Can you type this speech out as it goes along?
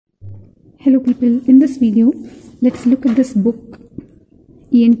Hello people, in this video let's look at this book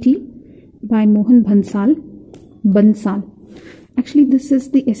ENT by Mohan Bansal. Actually this is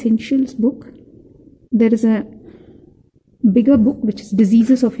the essentials book. There is a bigger book which is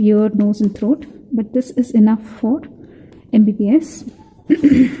diseases of ear, nose and throat, but this is enough for MBBS.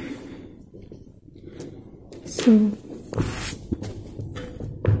 So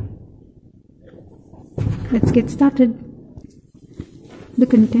let's get started. The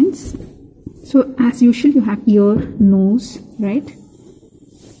contents. So as usual you have ear, nose, right?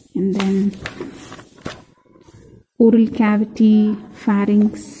 And then oral cavity,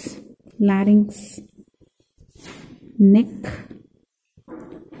 pharynx, larynx, neck,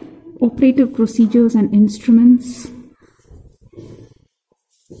 operative procedures and instruments,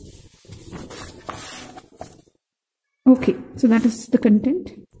 okay, so that is the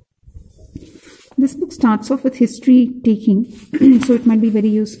content. This book starts off with history taking, so it might be very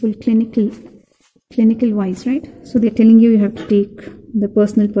useful clinical wise, right? So they're telling you have to take the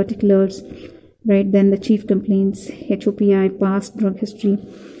personal particulars, right? Then the chief complaints, HOPI, past drug history,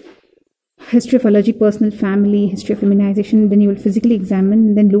 history of allergy, personal, family, history of immunization. Then you will physically examine,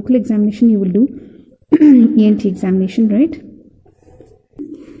 and then local examination you will do ENT examination, right?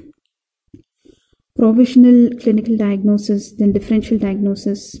 Provisional clinical diagnosis, then differential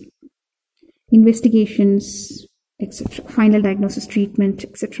diagnosis, investigations, etc. Final diagnosis, treatment,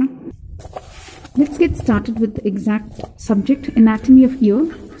 etc. Let's get started with the exact subject, anatomy of ear.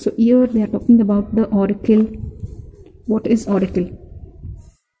 So ear, they are talking about the auricle. What is auricle?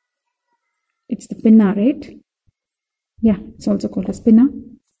 It's the pinna, right? Yeah, it's also called as pinna.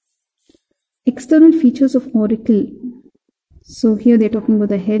 External features of auricle. So here they're talking about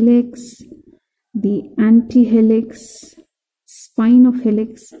the helix, the antihelix, spine of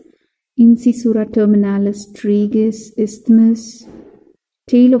helix, incisura terminalis, tragus, isthmus,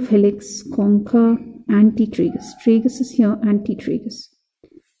 tail of helix, concha, antitragus. Tragus is here, antitragus.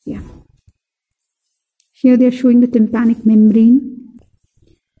 Yeah. Here they are showing the tympanic membrane.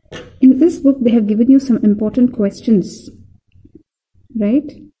 In this book, they have given you some important questions, right?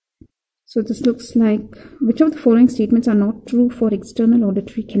 So this looks like, which of the following statements are not true for external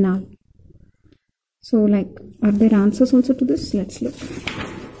auditory canal? So like, are there answers also to this? Let's look.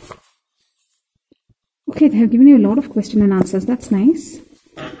 Okay, they have given you a lot of question and answers. That's nice.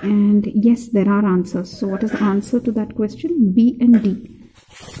 And yes, there are answers. So what is the answer to that question? B and D.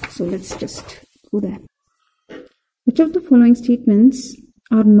 So let's just go there. Which of the following statements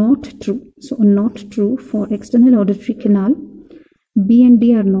are not true? So not true for external auditory canal. B and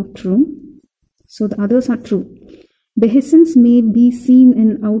D are not true. So the others are true. Dehiscence may be seen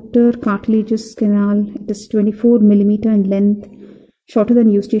in outer cartilaginous canal. It is 24 mm in length, shorter than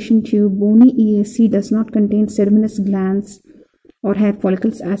eustachian tube. Bony EAC does not contain ceruminous glands or hair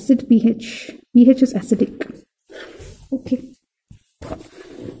follicles. Acid pH is acidic. Okay.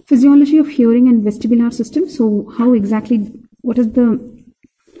 Physiology of hearing and vestibular system. So how exactly, what is the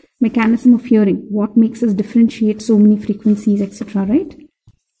mechanism of hearing? What makes us differentiate so many frequencies, etc., right?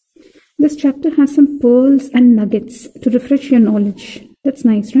 This chapter has some pearls and nuggets to refresh your knowledge. That's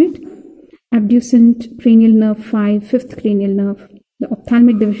nice, right? Abducent, cranial nerve 5, fifth cranial nerve. The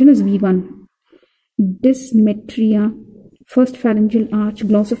ophthalmic division is V1. Dysmetria, first pharyngeal arch,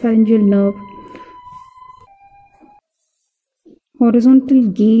 glossopharyngeal nerve. Horizontal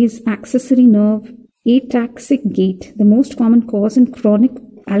gaze, accessory nerve, ataxic gait. The most common cause in chronic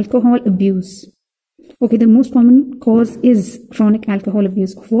alcohol abuse. Okay, the most common cause is chronic alcohol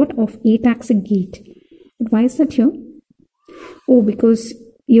abuse. Of what? Of ataxic gait. But why is that here? Oh, because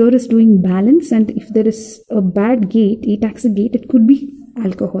ear is doing balance, and if there is a bad gait, ataxic gait, it could be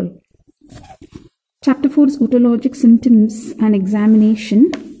alcohol. Chapter 4 is otologic symptoms and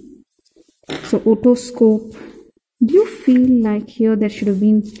examination. So otoscope. Do you feel like here there should have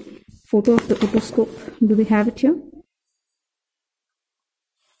been photo of the otoscope? Do they have it here?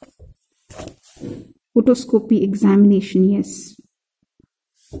 Otoscopy examination, yes.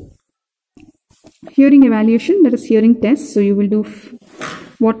 Hearing evaluation, that is hearing tests. So you will do,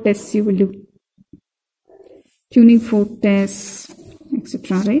 what tests you will do? Tuning fork tests,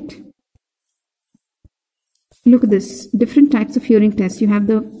 etc., right? Look at this, different types of hearing tests. You have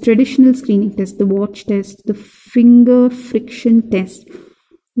the traditional screening test, the watch test, the finger friction test,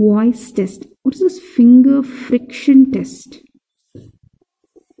 voice test. What is this finger friction test?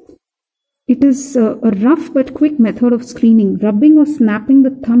 It is a rough but quick method of screening. Rubbing or snapping the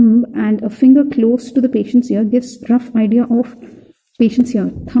thumb and a finger close to the patient's ear gives rough idea of patient's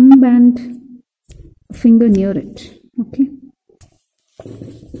ear. Thumb and finger near it. Okay.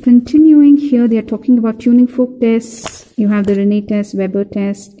 Continuing here, they are talking about tuning fork tests. You have the Rene test, Weber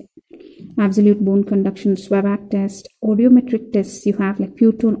test, absolute bone conduction, Swabak test, audiometric tests you have like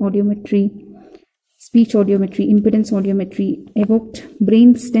pure tone audiometry, speech audiometry, impedance audiometry, evoked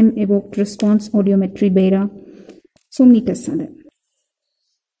brain stem evoked response audiometry, Beta. So many tests are there.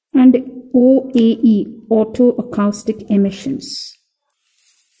 And OAE, autoacoustic emissions.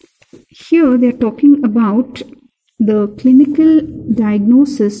 Here they are talking about the clinical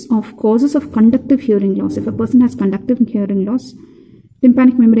diagnosis of causes of conductive hearing loss. If a person has conductive hearing loss,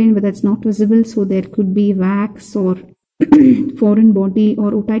 tympanic membrane, whether it's not visible, so there could be wax or foreign body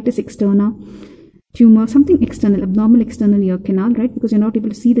or otitis externa, tumor, something external, abnormal external ear canal, right? Because you're not able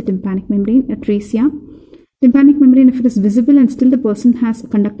to see the tympanic membrane, atresia. Tympanic membrane, if it is visible and still the person has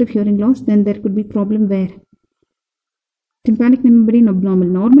conductive hearing loss, then there could be problem where tympanic membrane abnormal.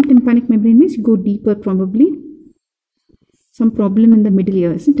 Normal tympanic membrane means you go deeper, probably some problem in the middle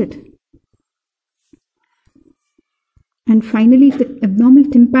ear, isn't it? And finally, if the abnormal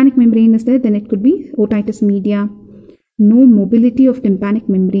tympanic membrane is there, then it could be otitis media, no mobility of tympanic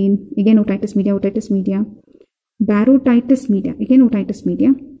membrane, again otitis media, barotitis media, again otitis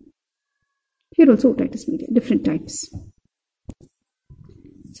media. Here also otitis media, different types.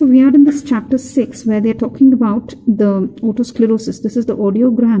 So we are in this chapter 6 where they are talking about the otosclerosis. This is the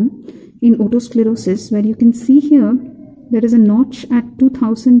audiogram in otosclerosis, where you can see here there is a notch at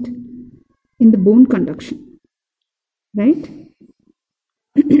 2000 in the bone conduction, right?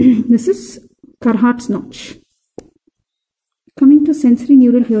 This is Carhart's notch. Coming to sensory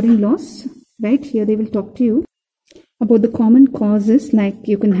neural hearing loss, right? Here they will talk to you about the common causes, like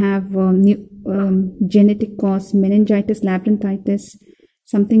you can have genetic cause, meningitis, labyrinthitis,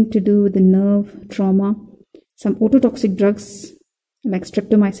 something to do with the nerve, trauma, some ototoxic drugs like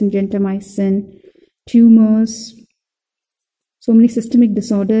streptomycin, gentamicin, tumors, so many systemic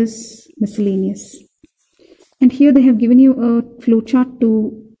disorders, miscellaneous. And here they have given you a flowchart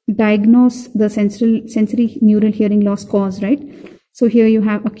to diagnose the sensory neural hearing loss cause, right? So here you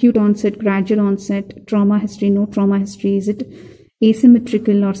have acute onset, gradual onset, trauma history, no trauma history. Is it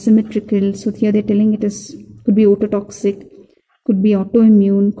asymmetrical or symmetrical? So here they're telling it is, could be ototoxic, could be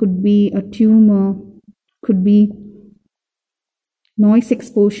autoimmune, could be a tumor, could be noise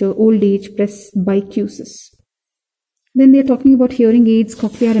exposure, old age, presbycusis. Then they're talking about hearing aids,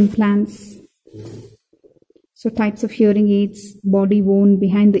 cochlear implants. So types of hearing aids, body worn,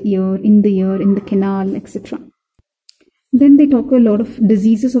 behind the ear, in the canal, etc. Then they talk a lot of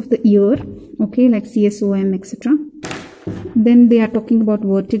diseases of the ear, okay, like CSOM, etc. Then they are talking about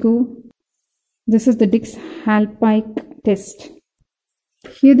vertigo. This is the Dix-Hallpike test.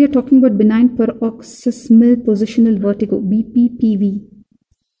 Here they are talking about benign paroxysmal positional vertigo, BPPV.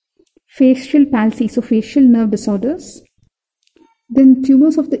 Facial palsy, so facial nerve disorders. Then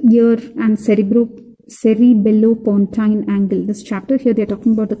tumors of the ear and cerebellopontine angle. This chapter here they are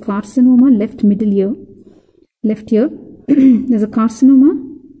talking about the carcinoma, left ear. There's a carcinoma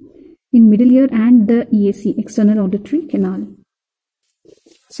in middle ear and the EAC, external auditory canal.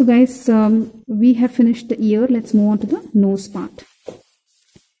 So guys, we have finished the ear. Let's move on to the nose part.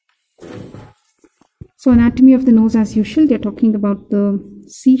 So anatomy of the nose, as usual, they're talking about the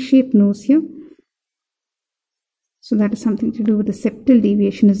C-shaped nose here. So that is something to do with the septal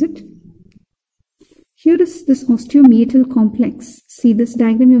deviation, is it? Here is this osteomeatal complex. See, this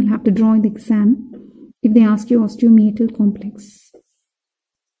diagram you will have to draw in the exam if they ask you osteomeatal complex.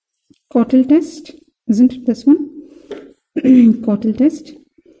 Cottle test, isn't it this one? Cottle test.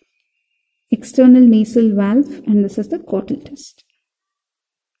 External nasal valve, and this is the Cottle test.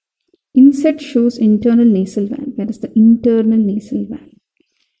 Inset shows internal nasal valve. That is the internal nasal valve.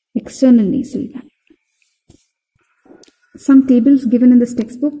 External nasal valve. Some tables given in this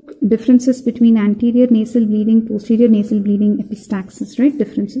textbook, differences between anterior nasal bleeding, posterior nasal bleeding, epistaxis, right?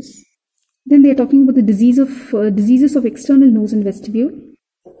 Differences. Then they are talking about the diseases of external nose and vestibule.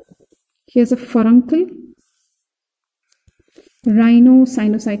 Here's a furuncle.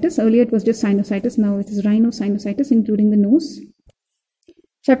 Rhinosinusitis. Earlier it was just sinusitis. Now it is rhinosinusitis, including the nose.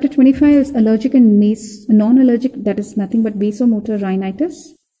 Chapter 25 is allergic and non-allergic. That is nothing but vasomotor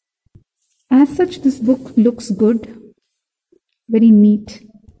rhinitis. As such, this book looks good. Very neat.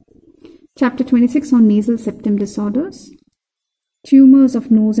 Chapter 26 on nasal septum disorders. Tumors of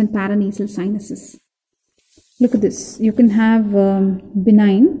nose and paranasal sinuses. Look at this. You can have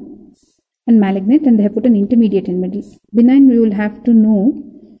benign and malignant, and they have put an intermediate in middle. Benign, you will have to know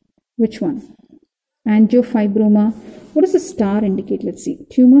which one. Angiofibroma. What does the star indicate? Let's see.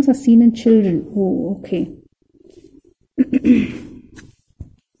 Tumors are seen in children. Oh, okay.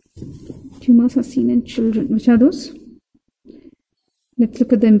 Tumors are seen in children. Which are those? Let's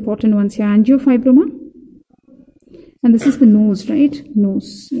look at the important ones here. Angiofibroma. And this is the nose, right?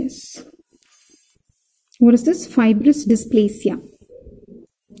 Nose, yes. What is this? Fibrous dysplasia.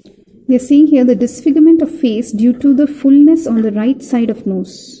 We are seeing here the disfigurement of face due to the fullness on the right side of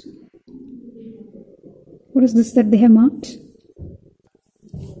nose. What is this that they have marked?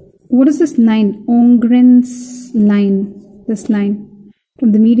 What is this line? Ongren's line. This line.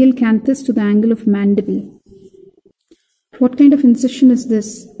 From the medial canthus to the angle of mandible. What kind of incision is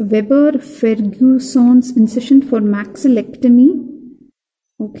this? Weber-Ferguson's incision for maxillectomy.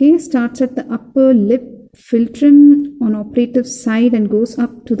 Okay, starts at the upper lip philtrum on operative side and goes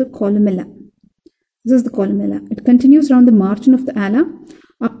up to the columella. This is the columella. It continues around the margin of the ala,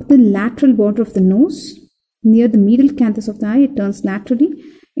 up the lateral border of the nose. Near the medial canthus of the eye, it turns laterally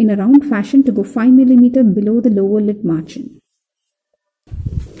in a round fashion to go 5 mm below the lower lid margin.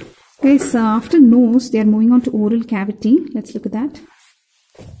 Guys, after nose, they are moving on to oral cavity. Let's look at that.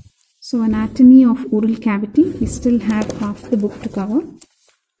 So, anatomy of oral cavity. We still have half the book to cover.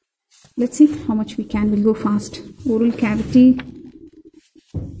 Let's see how much we can. We'll go fast. Oral cavity.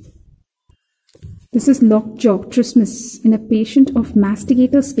 This is lockjaw trismus in a patient of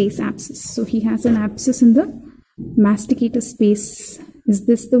masticator space abscess. So, he has an abscess in the masticator space. Is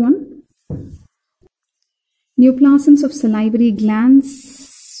this the one? Neoplasms of salivary glands.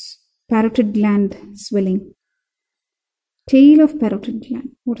 Parotid gland swelling. Tail of parotid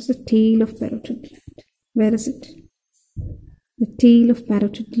gland. What is the tail of parotid gland? Where is it? The tail of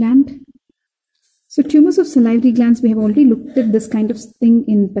parotid gland. So tumors of salivary glands, we have already looked at this kind of thing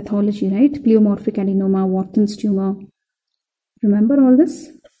in pathology, right? Pleomorphic adenoma, Wharton's tumor. Remember all this?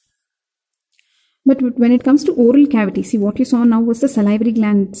 But when it comes to oral cavity, see what you saw now was the salivary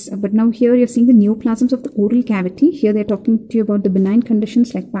glands. But now here you're seeing the neoplasms of the oral cavity. Here they're talking to you about the benign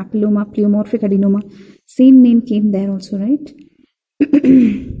conditions like papilloma, pleomorphic adenoma. Same name came there also, right?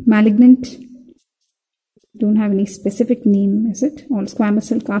 Malignant. Don't have any specific name, is it? All squamous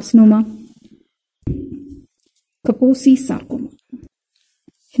cell carcinoma. Kaposi sarcoma.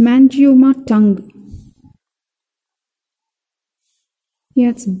 Hemangioma tongue.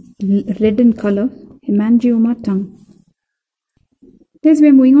 Yeah, it's red in color. Hemangioma tongue. Guys, we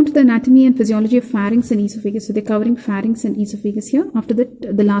are moving on to the anatomy and physiology of pharynx and esophagus. So they're covering pharynx and esophagus here. After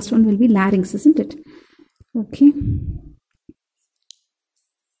that, the last one will be larynx, isn't it? Okay.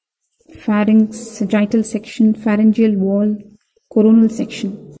 Pharynx, sagittal section, pharyngeal wall, coronal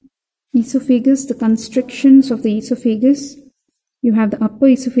section. Esophagus, the constrictions of the esophagus. You have the upper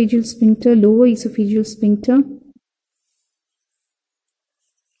esophageal sphincter, lower esophageal sphincter.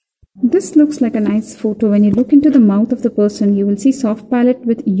 This looks like a nice photo. When you look into the mouth of the person, you will see soft palate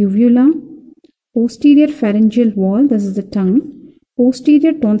with uvula, posterior pharyngeal wall, this is the tongue,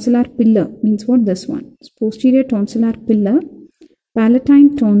 posterior tonsillar pillar, means what this one? It's posterior tonsillar pillar,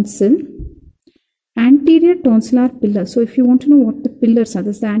 palatine tonsil, anterior tonsillar pillar. So if you want to know what the pillars are,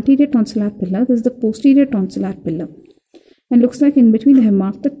 this is the anterior tonsillar pillar, this is the posterior tonsillar pillar. And looks like in between they have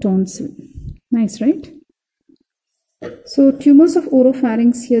marked the tonsil. Nice, right? So tumors of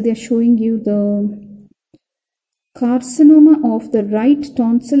oropharynx, here they are showing you the carcinoma of the right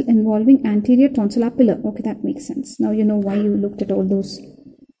tonsil involving anterior tonsillar pillar. Okay, that makes sense. Now you know why you looked at all those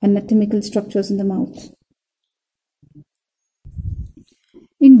anatomical structures in the mouth.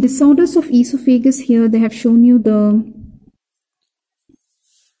 In disorders of esophagus, here they have shown you the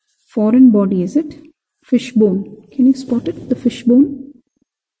foreign body, is it? Fishbone. Can you spot it? The fishbone?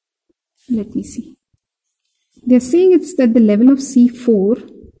 Let me see. They are saying it's at the level of C4.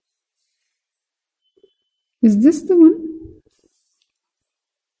 Is this the one?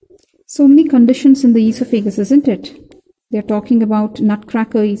 So many conditions in the esophagus, isn't it? They are talking about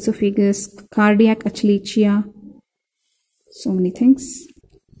nutcracker esophagus, cardiac achalasia, so many things.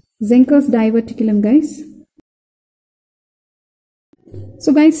 Zenker's diverticulum, guys.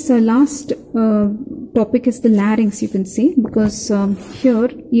 So guys, last topic is the larynx, you can say, because here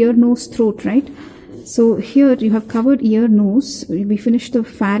ear, nose, throat, right? So here you have covered ear, nose. We finished the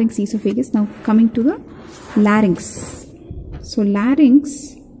pharynx, esophagus. Now coming to the larynx. So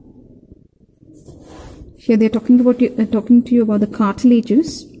larynx, here they are talking to you about the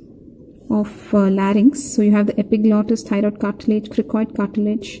cartilages of larynx. So you have the epiglottis, thyroid cartilage, cricoid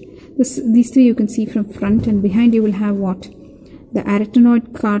cartilage. These three you can see from front, and behind you will have what? The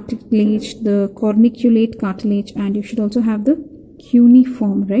arytenoid cartilage, the corniculate cartilage, and you should also have the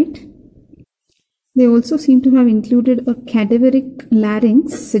cuneiform, right? They also seem to have included a cadaveric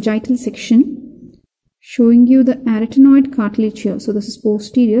larynx, sagittal section, showing you the arytenoid cartilage here. So this is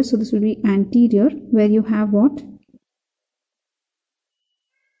posterior, so this will be anterior, where you have what?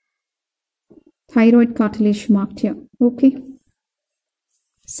 Thyroid cartilage marked here. Okay.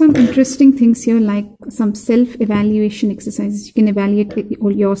 Some interesting things here, like some self-evaluation exercises. You can evaluate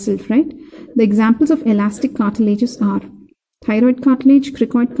yourself, right? The examples of elastic cartilages are thyroid cartilage,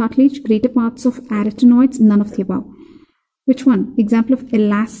 cricoid cartilage, greater parts of arytenoids, none of the above. Which one? Example of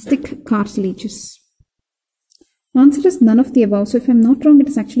elastic cartilages. Answer is none of the above. So if I'm not wrong, it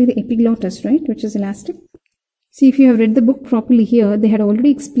is actually the epiglottis, right, which is elastic. See, if you have read the book properly here, they had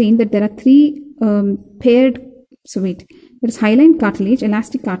already explained that there are three paired. So wait, there is hyaline cartilage,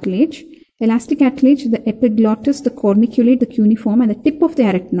 elastic cartilage, the epiglottis, the corniculate, the cuneiform, and the tip of the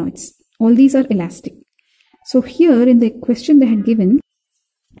arytenoids. All these are elastic. So here in the question they had given,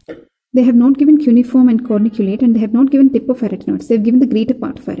 they have not given cuneiform and corniculate, and they have not given tip of arytenoids. They have given the greater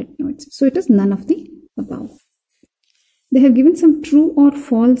part of arytenoids. So it is none of the above. They have given some true or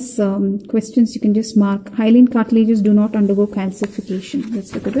false questions. You can just mark. Hyaline cartilages do not undergo calcification.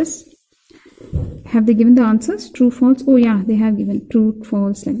 Let's look at this. Have they given the answers? True, false? Oh yeah, they have given true,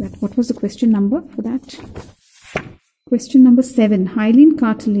 false, like that. What was the question number for that? Question number 7. Hyaline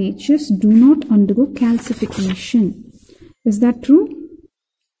cartilages do not undergo calcification. Is that true?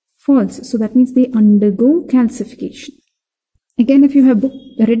 False. So that means they undergo calcification. Again, if you have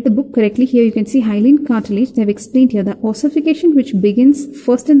read the book correctly, here you can see hyaline cartilage. They have explained here the ossification which begins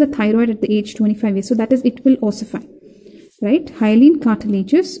first in the thyroid at the age 25 years. So that is, it will ossify. Right? Hyaline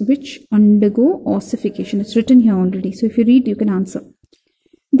cartilages which undergo ossification. It's written here already. So if you read, you can answer.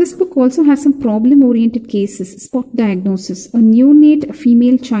 This book also has some problem-oriented cases, spot diagnosis. A neonate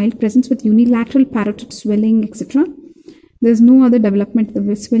female child presents with unilateral parotid swelling, etc. There's no other development.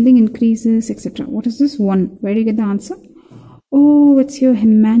 The swelling increases, etc. What is this one? Where do you get the answer? Oh, it's your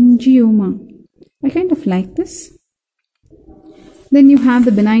hemangioma. I kind of like this. Then you have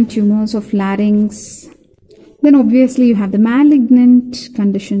the benign tumors of larynx. Then obviously you have the malignant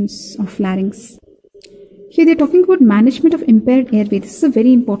conditions of larynx. Here they're talking about management of impaired airway. This is a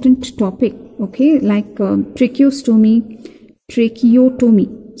very important topic, okay, like tracheostomy.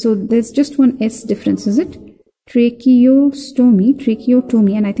 So there's just one S difference, is it? Tracheostomy,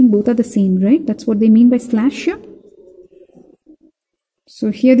 and I think both are the same, right? That's what they mean by slash here.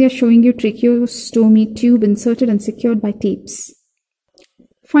 So here they are showing you tracheostomy tube inserted and secured by tapes.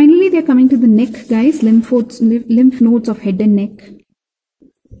 Finally, they are coming to the neck, guys, lymph nodes of head and neck.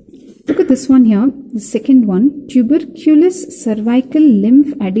 Look at this one here, the second one, tuberculous cervical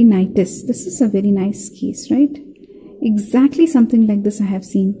lymphadenitis. This is a very nice case, right? Exactly something like this I have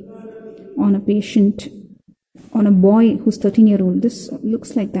seen on a patient, on a boy who's 13-year-old. This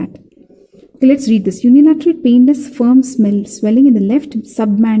looks like that. Okay, let's read this. Unilateral painless firm swelling in the left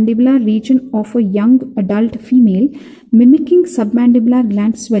submandibular region of a young adult female, mimicking submandibular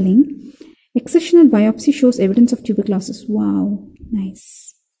gland swelling. Excisional biopsy shows evidence of tuberculosis. Wow,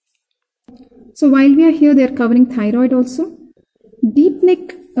 nice. So while we are here, they are covering thyroid also. Deep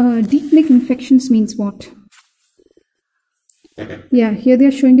neck infections means what? Yeah, here they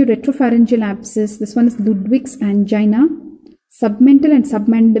are showing you retropharyngeal abscess. This one is Ludwig's angina. Submental and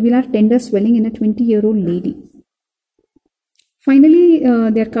submandibular tender swelling in a 20-year-old lady. Finally,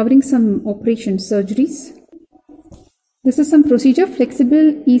 they are covering some operations, surgeries. This is some procedure,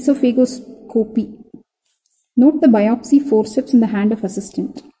 flexible esophagoscopy. Note the biopsy forceps in the hand of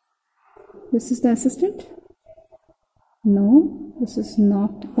assistant. This is the assistant? No, this is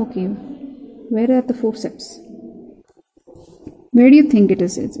not. Okay, where are the forceps? Where do you think it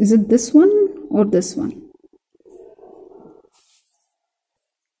is? Is it this one or this one?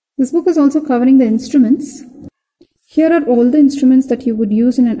 This book is also covering the instruments. Here are all the instruments that you would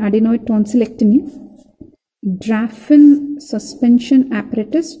use in an adenoid tonsillectomy. Drafen suspension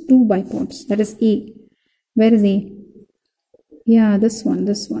apparatus, 2 bipods. That is A. Where is A? Yeah, this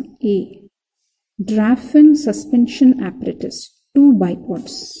one, A. Drafen suspension apparatus, 2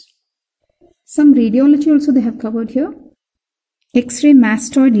 bipods. Some radiology also they have covered here. X-ray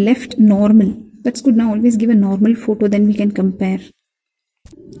mastoid left normal. That's good. Now always give a normal photo, then we can compare.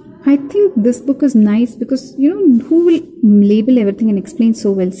 I think this book is nice because, you know, who will label everything and explain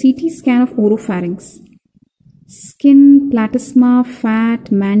so well? CT scan of oropharynx. Skin, platysma,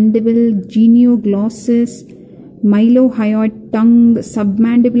 fat, mandible, genioglossus, mylohyoid tongue,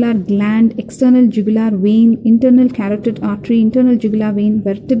 submandibular gland, external jugular vein, internal carotid artery, internal jugular vein,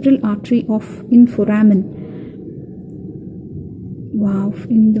 vertebral artery in foramen. Wow,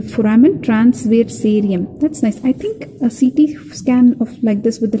 in the foramen transversarium. That's nice. I think a CT scan of like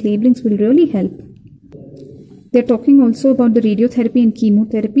this with the labelings will really help. They're talking also about the radiotherapy and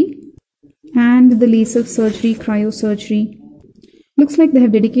chemotherapy and the laser surgery, cryosurgery. Looks like they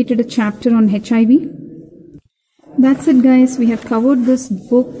have dedicated a chapter on HIV. That's it, guys. We have covered this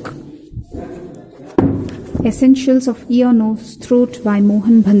book. Essentials of Ear, Nose, Throat by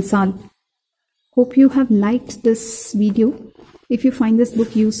Mohan Bansal. Hope you have liked this video. If you find this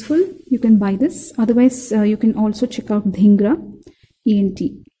book useful, you can buy this. Otherwise, you can also check out Dhingra ENT.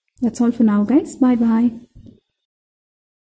 That's all for now, guys. Bye bye.